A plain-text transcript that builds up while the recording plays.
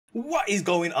What is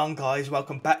going on, guys?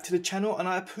 Welcome back to the channel and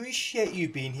I appreciate you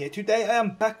being here. Today I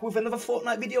am back with another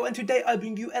Fortnite video and today I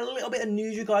bring you a little bit of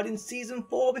news regarding Season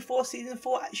 4 before Season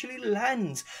 4 actually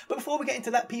lands. But before we get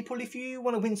into that, people, if you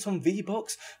want to win some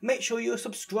V-Bucks, make sure you're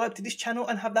subscribed to this channel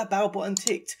and have that bell button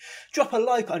ticked. Drop a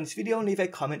like on this video and leave a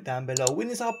comment down below.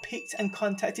 Winners are picked and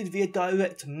contacted via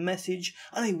direct message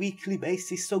on a weekly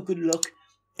basis, so good luck,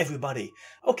 everybody.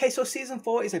 Okay, so Season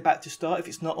 4 is about to start if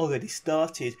it's not already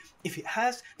started. If it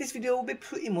has, this video will be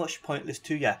pretty much pointless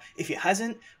to you. If it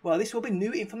hasn't, well, this will be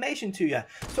new information to you.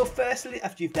 So firstly,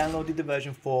 after you've downloaded the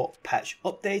version 4 patch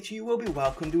update, you will be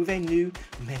welcomed with a new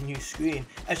menu screen.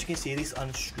 As you can see this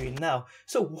on screen now.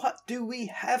 So what do we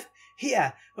have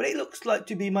here? Well, it looks like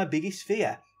to be my biggest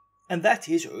fear. And that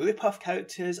is rip-off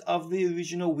characters of the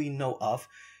original we know of.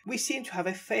 We seem to have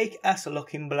a fake ass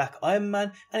looking Black Iron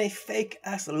Man and a fake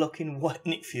ass looking white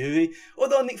Nick Fury.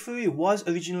 Although Nick Fury was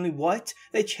originally white,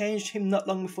 they changed him not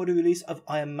long before the release of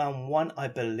Iron Man 1, I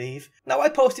believe. Now, I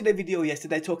posted a video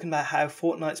yesterday talking about how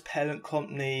Fortnite's parent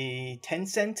company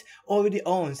Tencent already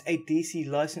owns a DC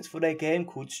license for their game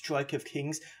called Strike of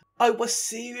Kings. I was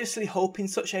seriously hoping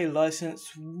such a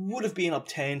license would have been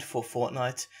obtained for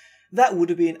Fortnite. That would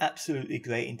have been absolutely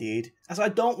great indeed, as I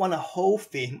don't want a whole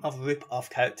theme of rip-off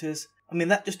characters. I mean,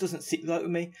 that just doesn't sit right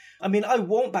with me. I mean, I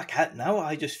won't back out now.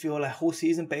 I just feel a whole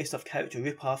season based off character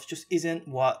rip-offs just isn't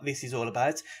what this is all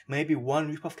about. Maybe one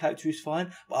rip-off character is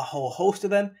fine, but a whole host of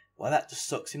them, well, that just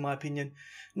sucks in my opinion.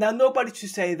 Now, nobody to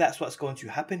say that's what's going to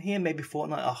happen here. Maybe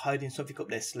Fortnite are hiding something up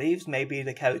their sleeves. Maybe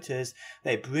the characters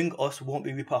they bring us won't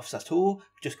be rip-offs at all,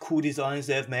 just cool designs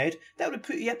they've made. That would be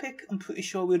pretty epic. I'm pretty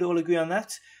sure we'd all agree on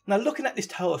that. Now, looking at this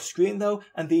title screen though,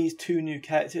 and these two new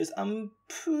characters, I'm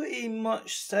pretty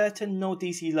much certain no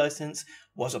DC license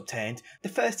was obtained. The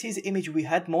first teaser image we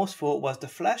had most for was the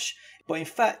Flash, but in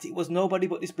fact it was nobody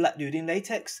but this black dude in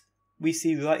latex we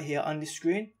see right here on this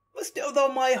screen. But still though,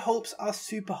 my hopes are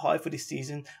super high for this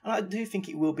season and I do think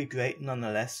it will be great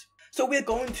nonetheless. So we're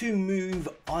going to move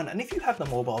on, and if you have the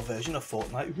mobile version of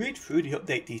Fortnite, read through the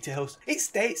update details. It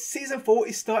states Season 4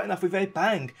 is starting off with a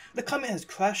bang. The comet has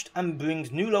crashed and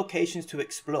brings new locations to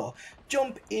explore.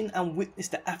 Jump in and witness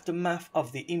the aftermath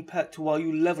of the impact while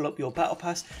you level up your battle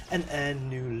pass and earn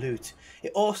new loot.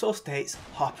 It also states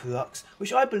Hop Rocks,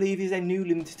 which I believe is a new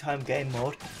limited time game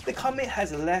mode. The comet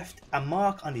has left a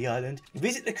mark on the island.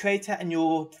 Visit the crater and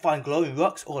you'll find glowing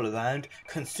rocks all around.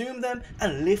 Consume them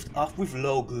and lift off with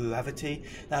low gravity.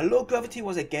 Now, low gravity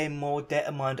was a game mode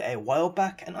determined a while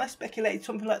back, and I speculated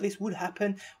something like this would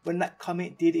happen when that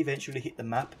comet did eventually hit the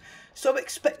map. So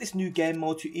expect this new game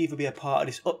mode to either be a part of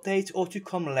this update or to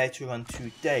come later on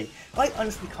today. I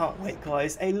honestly can't wait,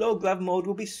 guys. A low grav mode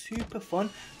will be super fun.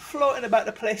 Floating about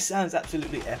the place sounds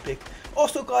absolutely epic.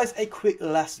 Also guys, a quick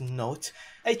last note.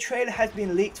 A trailer has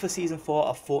been leaked for Season 4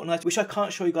 of Fortnite, which I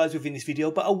can't show you guys within this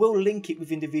video, but I will link it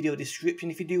within the video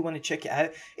description if you do want to check it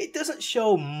out. It doesn't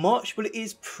show much, but it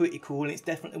is pretty cool and it's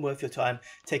definitely worth your time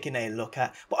taking a look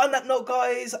at. But on that note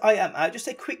guys, I am out. Just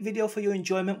a quick video for your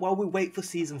enjoyment while we wait for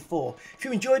Season 4. If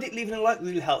you enjoyed it, leaving a like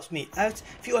really helps me out.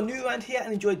 If you are new around here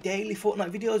and enjoy daily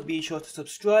Fortnite videos, be sure to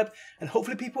subscribe. And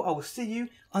hopefully people, I will see you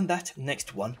on that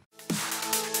next one.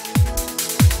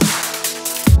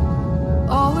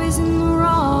 Always in the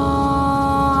wrong,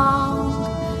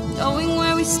 knowing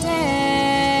where we stand.